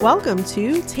Welcome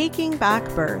to Taking Back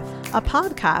Birth, a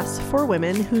podcast for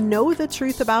women who know the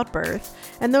truth about birth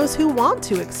and those who want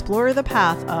to explore the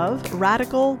path of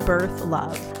radical birth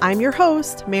love. I'm your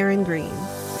host, Maren Green.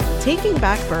 Taking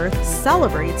Back Birth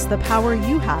celebrates the power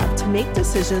you have to make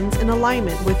decisions in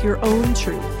alignment with your own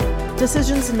truth.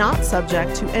 Decisions not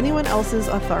subject to anyone else's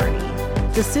authority.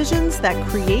 Decisions that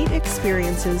create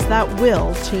experiences that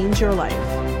will change your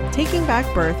life. Taking Back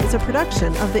Birth is a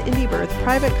production of the Indie Birth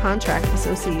Private Contract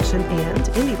Association and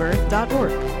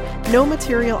indiebirth.org. No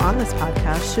material on this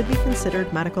podcast should be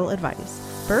considered medical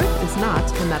advice. Birth is not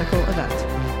a medical event.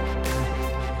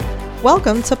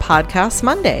 Welcome to Podcast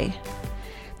Monday.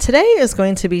 Today is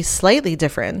going to be slightly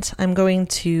different. I'm going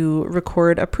to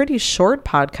record a pretty short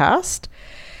podcast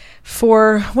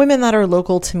for women that are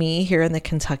local to me here in the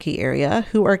Kentucky area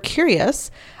who are curious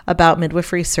about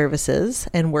midwifery services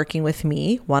and working with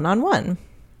me one-on-one.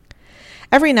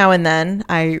 Every now and then,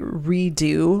 I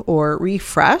redo or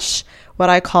refresh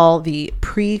what I call the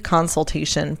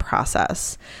pre-consultation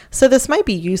process. So this might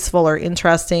be useful or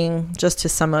interesting just to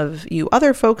some of you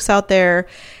other folks out there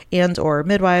and or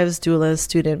midwives, doulas,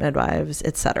 student midwives,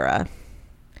 etc.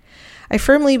 I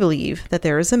firmly believe that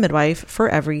there is a midwife for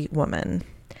every woman.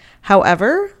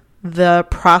 However, the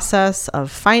process of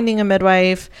finding a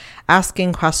midwife,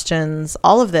 asking questions,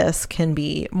 all of this can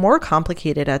be more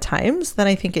complicated at times than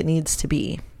I think it needs to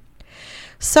be.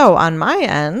 So on my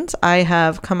end, I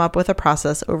have come up with a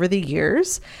process over the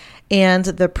years, and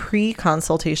the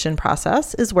pre-consultation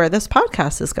process is where this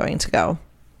podcast is going to go.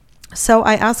 So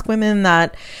I ask women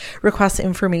that request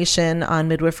information on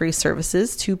midwifery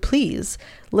services to please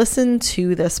listen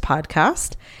to this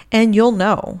podcast, and you'll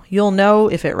know. You'll know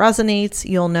if it resonates,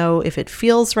 you'll know if it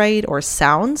feels right or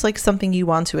sounds like something you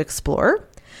want to explore,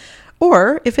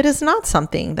 or if it is not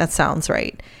something that sounds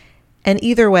right. And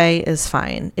either way is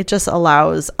fine. It just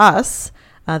allows us,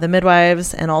 the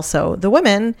midwives, and also the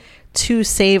women to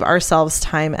save ourselves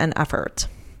time and effort.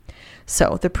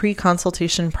 So the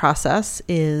pre-consultation process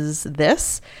is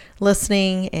this: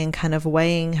 listening and kind of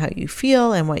weighing how you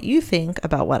feel and what you think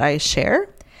about what I share.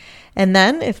 And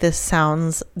then if this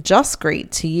sounds just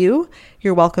great to you,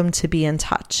 you're welcome to be in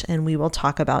touch, and we will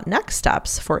talk about next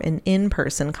steps for an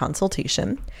in-person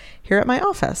consultation here at my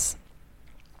office.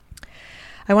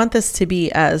 I want this to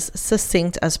be as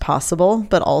succinct as possible,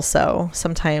 but also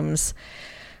sometimes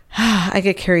I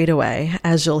get carried away,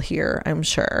 as you'll hear, I'm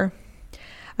sure.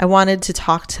 I wanted to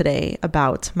talk today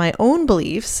about my own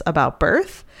beliefs about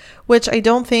birth, which I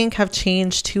don't think have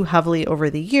changed too heavily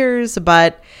over the years,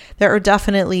 but there are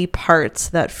definitely parts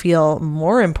that feel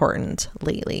more important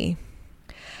lately.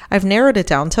 I've narrowed it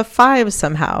down to 5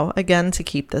 somehow, again, to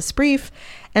keep this brief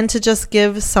and to just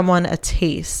give someone a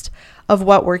taste of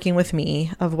what working with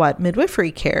me, of what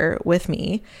midwifery care with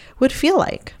me would feel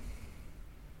like.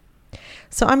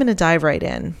 So I'm going to dive right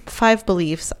in. 5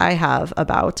 beliefs I have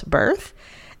about birth,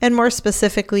 and more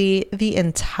specifically, the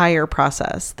entire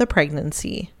process: the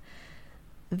pregnancy,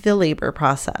 the labor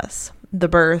process, the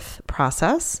birth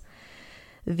process,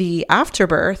 the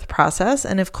afterbirth process,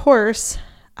 and of course,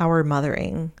 our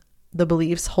mothering. The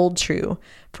beliefs hold true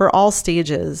for all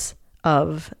stages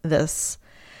of this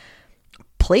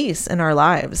place in our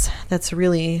lives that's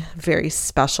really very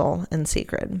special and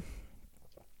sacred.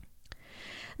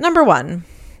 Number 1,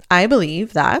 I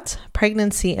believe that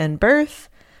pregnancy and birth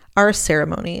are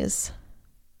ceremonies.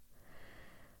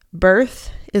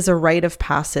 Birth is a rite of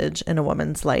passage in a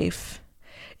woman's life.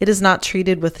 It is not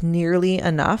treated with nearly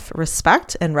enough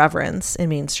respect and reverence in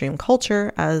mainstream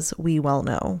culture, as we well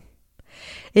know.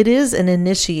 It is an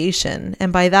initiation,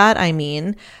 and by that I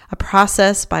mean a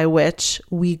process by which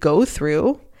we go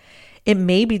through. It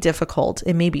may be difficult,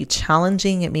 it may be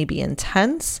challenging, it may be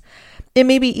intense, it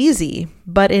may be easy,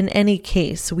 but in any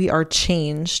case, we are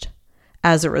changed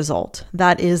as a result.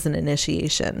 That is an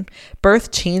initiation.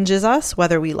 Birth changes us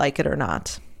whether we like it or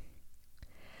not.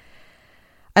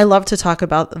 I love to talk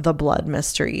about the blood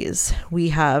mysteries. We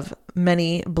have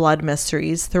many blood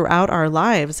mysteries throughout our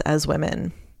lives as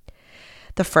women.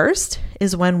 The first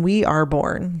is when we are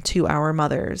born to our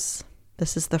mothers.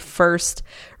 This is the first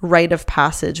rite of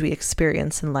passage we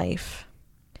experience in life.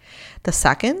 The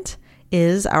second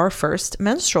is our first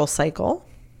menstrual cycle.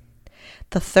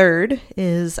 The third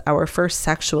is our first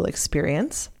sexual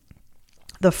experience.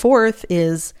 The fourth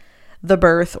is the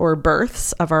birth or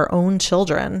births of our own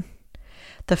children.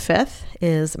 The fifth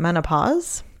is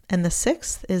menopause, and the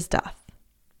sixth is death.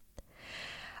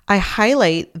 I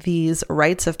highlight these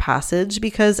rites of passage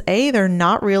because A, they're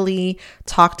not really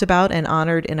talked about and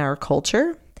honored in our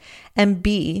culture, And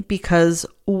B, because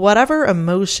whatever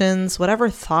emotions, whatever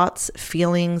thoughts,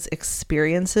 feelings,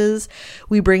 experiences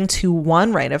we bring to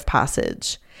one rite of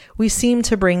passage, we seem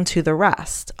to bring to the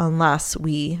rest unless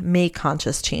we make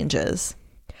conscious changes.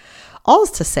 All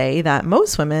is to say that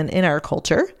most women in our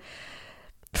culture,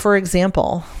 for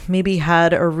example, maybe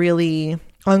had a really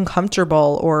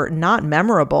uncomfortable or not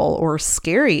memorable or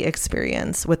scary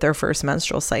experience with their first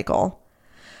menstrual cycle.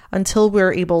 Until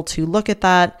we're able to look at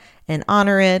that and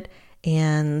honor it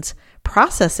and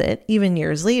process it even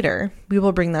years later, we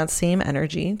will bring that same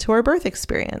energy to our birth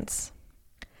experience.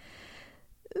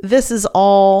 This is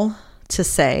all to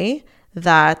say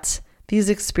that these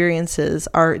experiences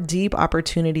are deep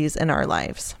opportunities in our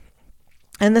lives.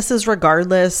 And this is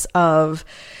regardless of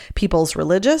people's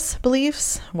religious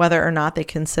beliefs, whether or not they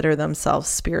consider themselves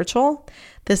spiritual.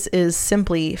 This is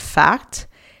simply fact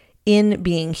in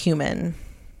being human.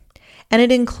 And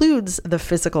it includes the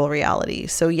physical reality.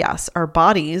 So yes, our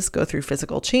bodies go through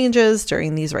physical changes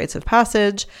during these rites of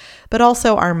passage, but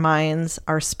also our minds,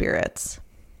 our spirits.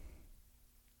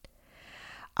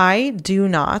 I do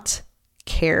not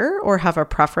care or have a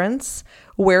preference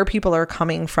where people are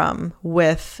coming from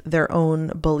with their own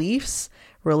beliefs,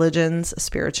 religions,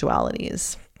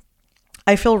 spiritualities.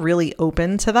 I feel really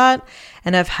open to that,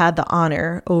 and I've had the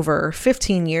honor over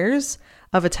 15 years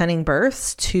of attending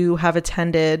births to have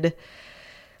attended,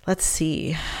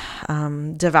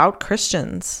 devout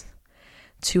Christians,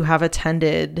 to have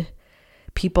attended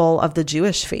people of the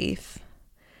Jewish faith,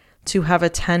 to have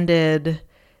attended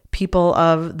people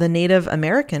of the Native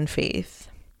American faith,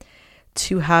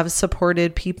 to have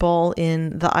supported people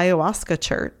in the ayahuasca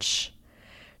church,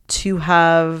 to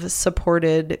have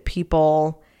supported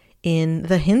people in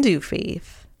the Hindu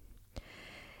faith,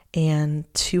 and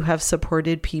to have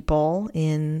supported people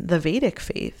in the Vedic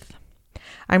faith.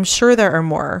 I'm sure there are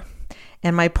more.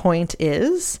 And my point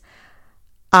is,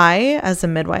 I, as a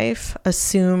midwife,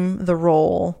 assume the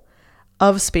role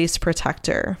of space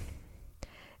protector.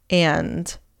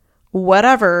 And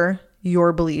whatever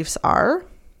your beliefs are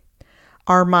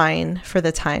mine for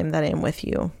the time that I'm with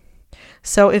you.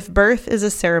 So if birth is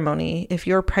a ceremony, if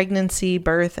your pregnancy,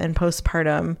 birth, and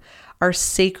postpartum are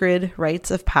sacred rites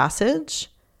of passage,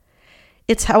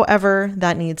 it's however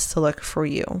that needs to look for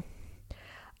you.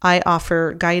 I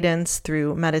offer guidance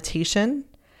through meditation,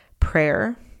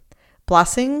 prayer,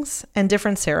 blessings, and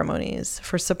different ceremonies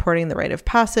for supporting the rite of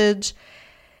passage,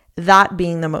 that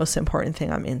being the most important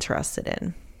thing I'm interested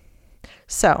in.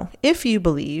 So if you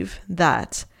believe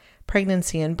that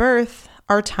pregnancy and birth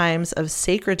are times of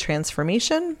sacred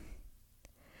transformation,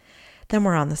 then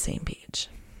we're on the same page.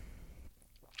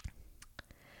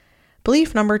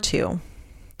 Belief number 2.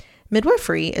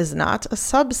 Midwifery is not a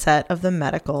subset of the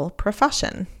medical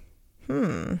profession.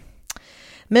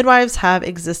 Midwives have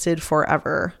existed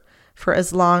forever, for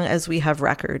as long as we have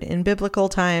record in biblical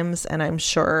times, and I'm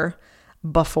sure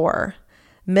before.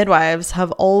 Midwives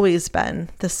have always been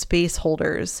the space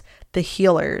holders, the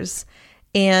healers,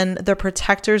 and the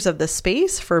protectors of the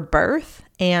space for birth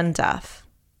and death.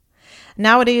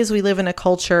 Nowadays, we live in a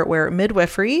culture where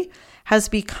midwifery has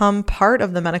become part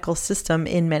of the medical system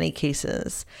in many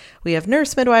cases. We have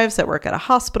nurse midwives that work at a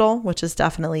hospital, which is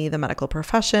definitely the medical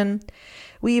profession.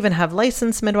 We even have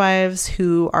licensed midwives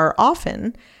who are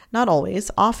often, not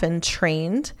always, often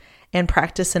trained and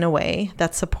practice in a way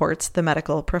that supports the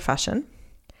medical profession.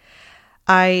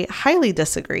 I highly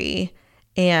disagree,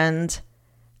 and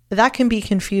that can be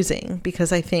confusing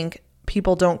because I think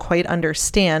people don't quite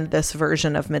understand this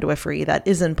version of midwifery that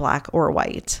isn't black or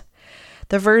white.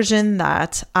 The version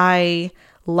that I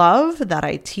love, that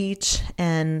I teach,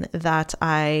 and that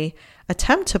I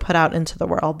attempt to put out into the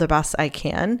world the best I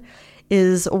can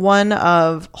is one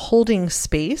of holding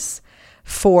space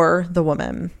for the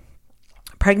woman.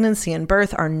 Pregnancy and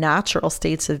birth are natural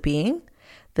states of being.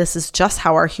 This is just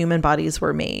how our human bodies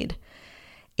were made.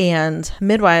 And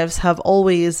midwives have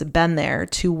always been there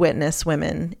to witness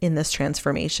women in this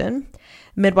transformation.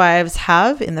 Midwives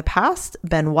have, in the past,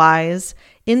 been wise,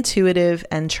 intuitive,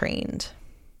 and trained.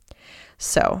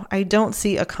 So I don't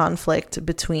see a conflict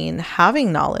between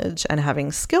having knowledge and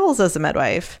having skills as a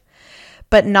midwife,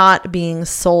 but not being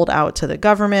sold out to the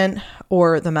government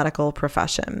or the medical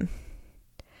profession.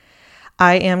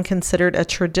 I am considered a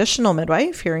traditional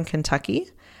midwife here in Kentucky.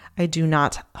 I do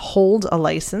not hold a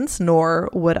license, nor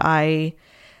would I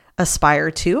aspire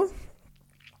to.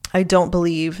 I don't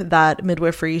believe that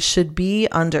midwifery should be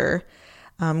under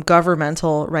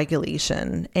governmental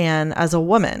regulation. And as a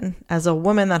woman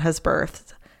that has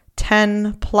birthed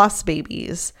 10 plus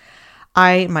babies,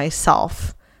 I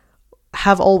myself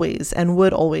have always and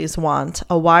would always want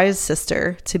a wise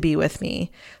sister to be with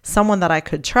me, someone that I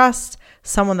could trust,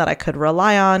 someone that I could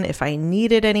rely on if I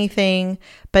needed anything,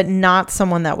 but not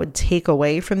someone that would take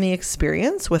away from the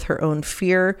experience with her own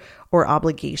fear or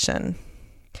obligation.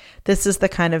 This is the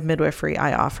kind of midwifery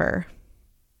I offer.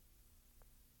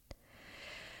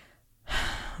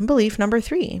 Belief number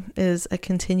 3 is a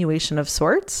continuation of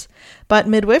sorts, but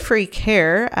midwifery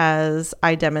care, as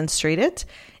I demonstrate it,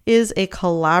 is a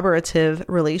collaborative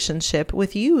relationship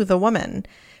with you, the woman,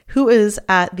 who is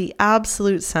at the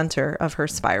absolute center of her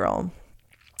spiral.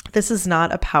 This is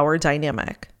not a power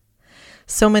dynamic.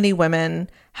 So many women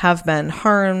have been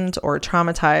harmed or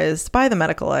traumatized by the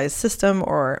medicalized system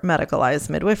or medicalized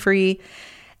midwifery,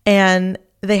 and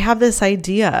they have this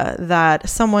idea that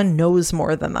someone knows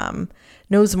more than them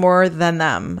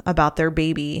about their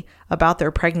baby, about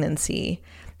their pregnancy.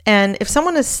 And if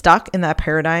someone is stuck in that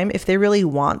paradigm, if they really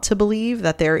want to believe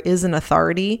that there is an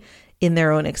authority in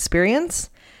their own experience,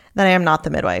 then I am not the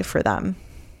midwife for them.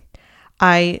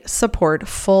 I support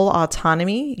full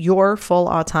autonomy, your full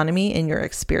autonomy in your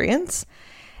experience.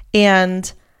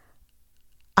 And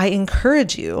I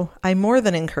encourage you, I more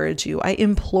than encourage you, I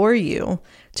implore you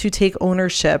to take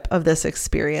ownership of this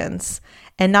experience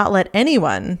and not let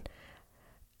anyone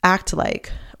act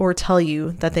like or tell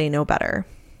you that they know better.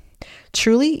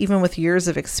 Truly, even with years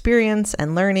of experience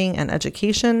and learning and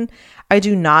education, I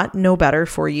do not know better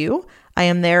for you. I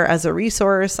am there as a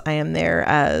resource. I am there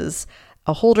as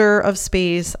a holder of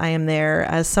space. I am there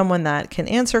as someone that can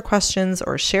answer questions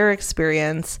or share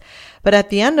experience. But at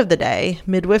the end of the day,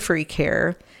 midwifery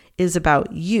care is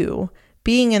about you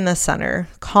being in the center,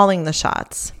 calling the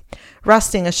shots,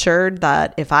 resting assured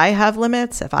that if I have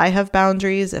limits, if I have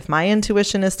boundaries, if my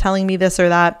intuition is telling me this or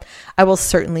that, I will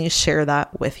certainly share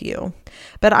that with you.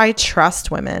 But I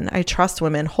trust women. I trust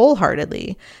women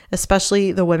wholeheartedly,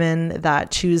 especially the women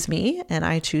that choose me and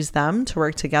I choose them to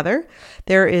work together.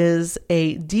 There is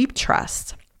a deep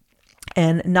trust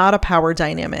and not a power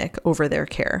dynamic over their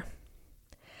care.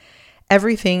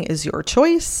 Everything is your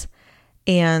choice,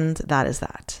 and that is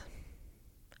that.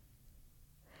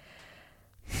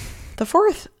 The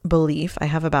fourth belief I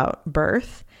have about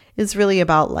birth is really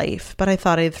about life, but I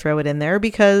thought I'd throw it in there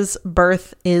because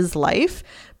birth is life.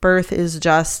 Birth is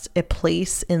just a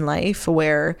place in life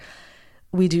where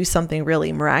we do something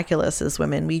really miraculous as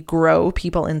women. We grow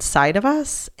people inside of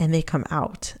us and they come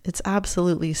out. It's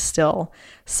absolutely still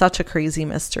such a crazy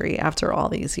mystery after all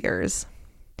these years.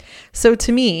 So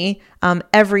to me,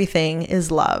 everything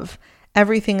is love.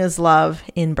 Everything is love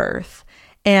in birth.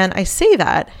 And I say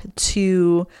that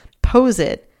to pose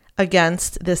it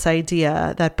against this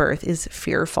idea that birth is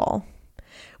fearful.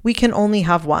 We can only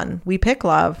have one. We pick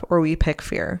love or we pick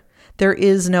fear. There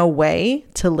is no way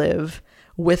to live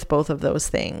with both of those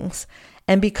things.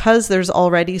 And because there's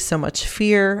already so much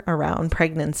fear around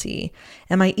pregnancy,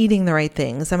 am I eating the right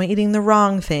things? Am I eating the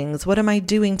wrong things? What am I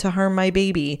doing to harm my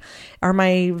baby? Are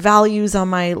my values on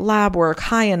my lab work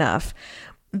high enough?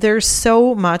 There's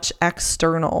so much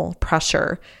external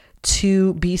pressure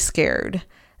to be scared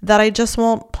that I just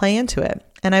won't play into it.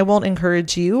 And I won't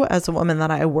encourage you as a woman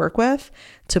that I work with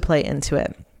to play into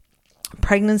it.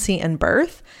 Pregnancy and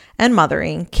birth and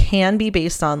mothering can be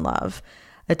based on love.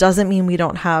 It doesn't mean we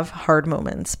don't have hard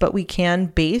moments, but we can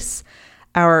base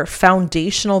our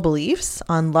foundational beliefs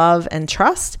on love and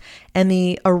trust and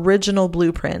the original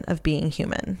blueprint of being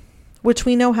human, which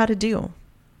we know how to do.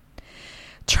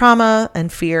 Trauma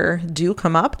and fear do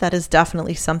come up. That is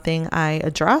definitely something I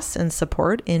address and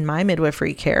support in my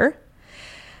midwifery care.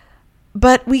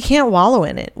 But we can't wallow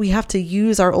in it. We have to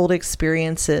use our old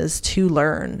experiences to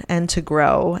learn and to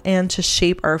grow and to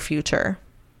shape our future.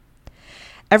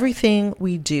 Everything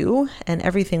we do and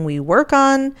everything we work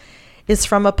on is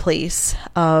from a place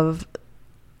of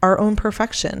our own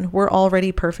perfection. We're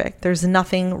already perfect. There's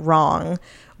nothing wrong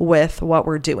with what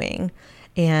we're doing.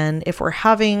 And if we're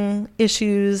having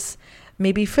issues,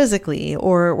 maybe physically,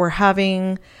 or we're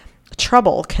having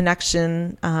trouble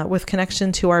with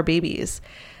connection to our babies,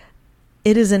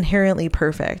 it is inherently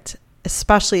perfect,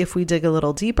 especially if we dig a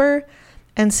little deeper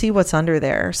and see what's under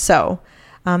there. So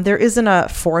there isn't a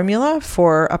formula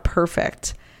for a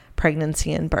perfect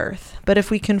pregnancy and birth, but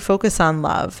if we can focus on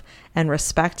love and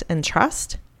respect and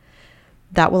trust,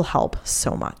 that will help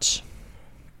so much.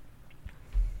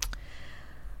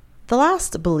 The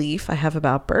last belief I have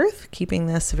about birth, keeping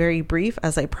this very brief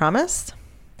as I promised,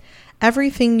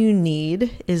 everything you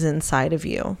need is inside of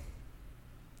you.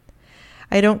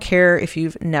 I don't care if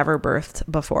you've never birthed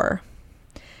before.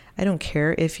 I don't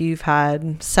care if you've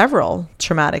had several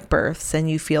traumatic births and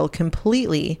you feel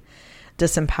completely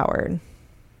disempowered.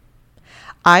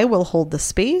 I will hold the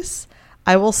space.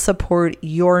 I will support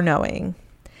your knowing.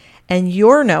 And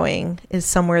your knowing is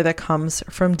somewhere that comes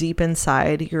from deep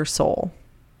inside your soul.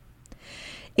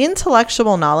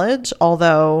 Intellectual knowledge,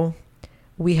 although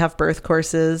we have birth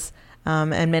courses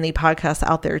and many podcasts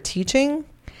out there teaching,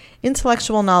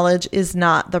 intellectual knowledge is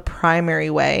not the primary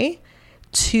way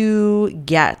to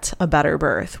get a better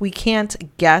birth. We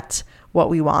can't get what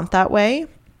we want that way.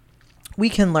 We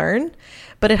can learn,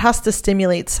 but it has to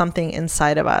stimulate something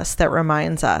inside of us that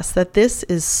reminds us that this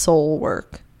is soul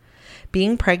work.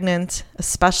 Being pregnant,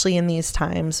 especially in these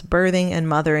times, birthing and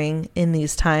mothering in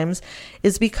these times,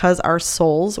 is because our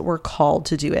souls were called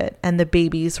to do it, and the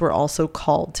babies were also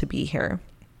called to be here.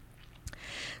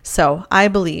 So I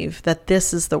believe that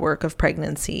this is the work of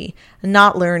pregnancy,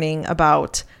 not learning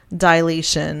about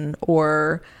dilation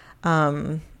or,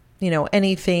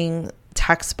 anything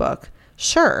textbook.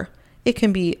 Sure, it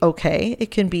can be okay. It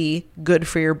can be good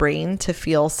for your brain to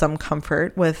feel some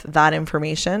comfort with that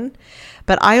information.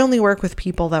 But I only work with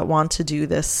people that want to do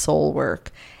this soul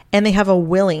work, and they have a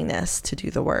willingness to do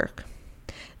the work.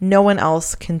 No one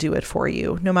else can do it for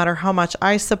you. No matter how much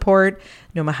I support,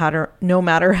 no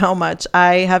matter how much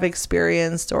I have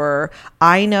experienced or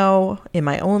I know in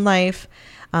my own life,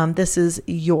 this is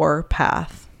your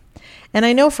path. And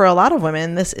I know for a lot of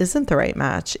women, this isn't the right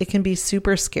match. It can be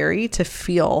super scary to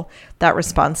feel that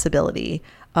responsibility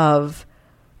of,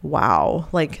 wow,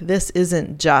 like this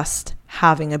isn't just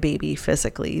having a baby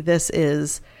physically. This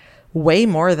is way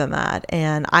more than that.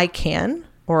 And I can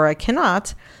or I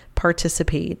cannot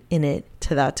participate in it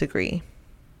to that degree.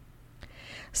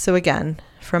 So again,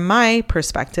 from my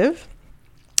perspective,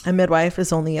 a midwife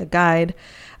is only a guide,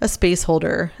 a space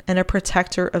holder, and a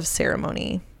protector of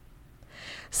ceremony.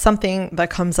 Something that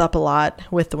comes up a lot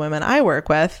with the women I work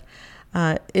with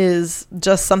is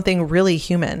just something really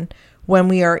human. When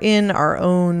we are in our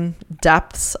own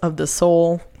depths of the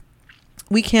soul,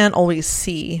 we can't always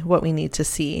see what we need to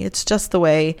see. It's just the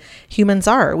way humans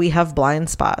are. We have blind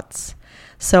spots.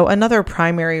 So another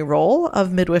primary role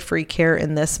of midwifery care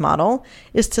in this model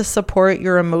is to support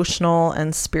your emotional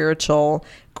and spiritual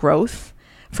growth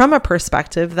from a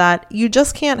perspective that you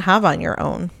just can't have on your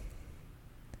own.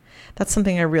 That's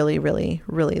something I really, really,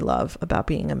 really love about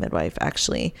being a midwife,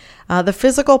 actually. The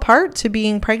physical part to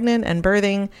being pregnant and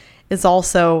birthing is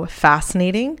also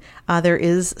fascinating. There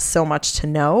is so much to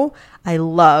know. I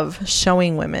love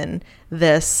showing women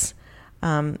this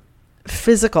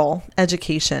physical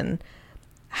education,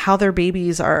 how their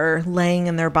babies are laying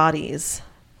in their bodies,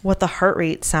 what the heart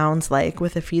rate sounds like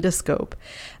with a fetoscope,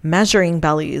 measuring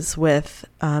bellies with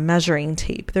measuring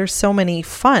tape. There's so many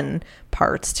fun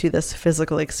parts to this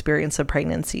physical experience of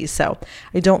pregnancy. So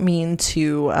I don't mean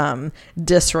to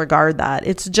disregard that.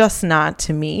 It's just not,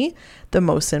 to me, the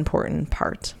most important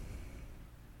part.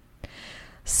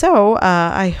 So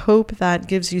I hope that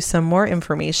gives you some more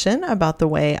information about the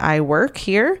way I work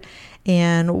here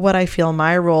and what I feel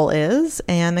my role is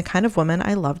and the kind of woman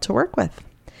I love to work with.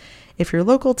 If you're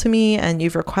local to me and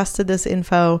you've requested this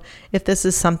info, if this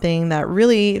is something that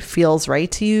really feels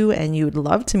right to you and you'd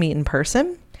love to meet in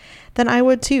person, then I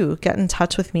would too get in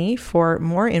touch with me for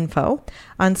more info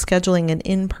on scheduling an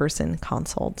in-person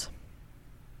consult.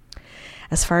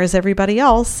 As far as everybody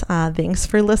else, thanks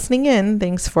for listening in.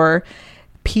 Thanks for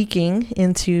peeking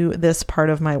into this part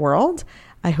of my world.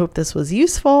 I hope this was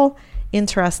useful,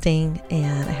 interesting,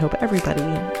 and I hope everybody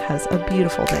has a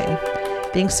beautiful day.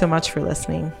 Thanks so much for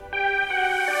listening.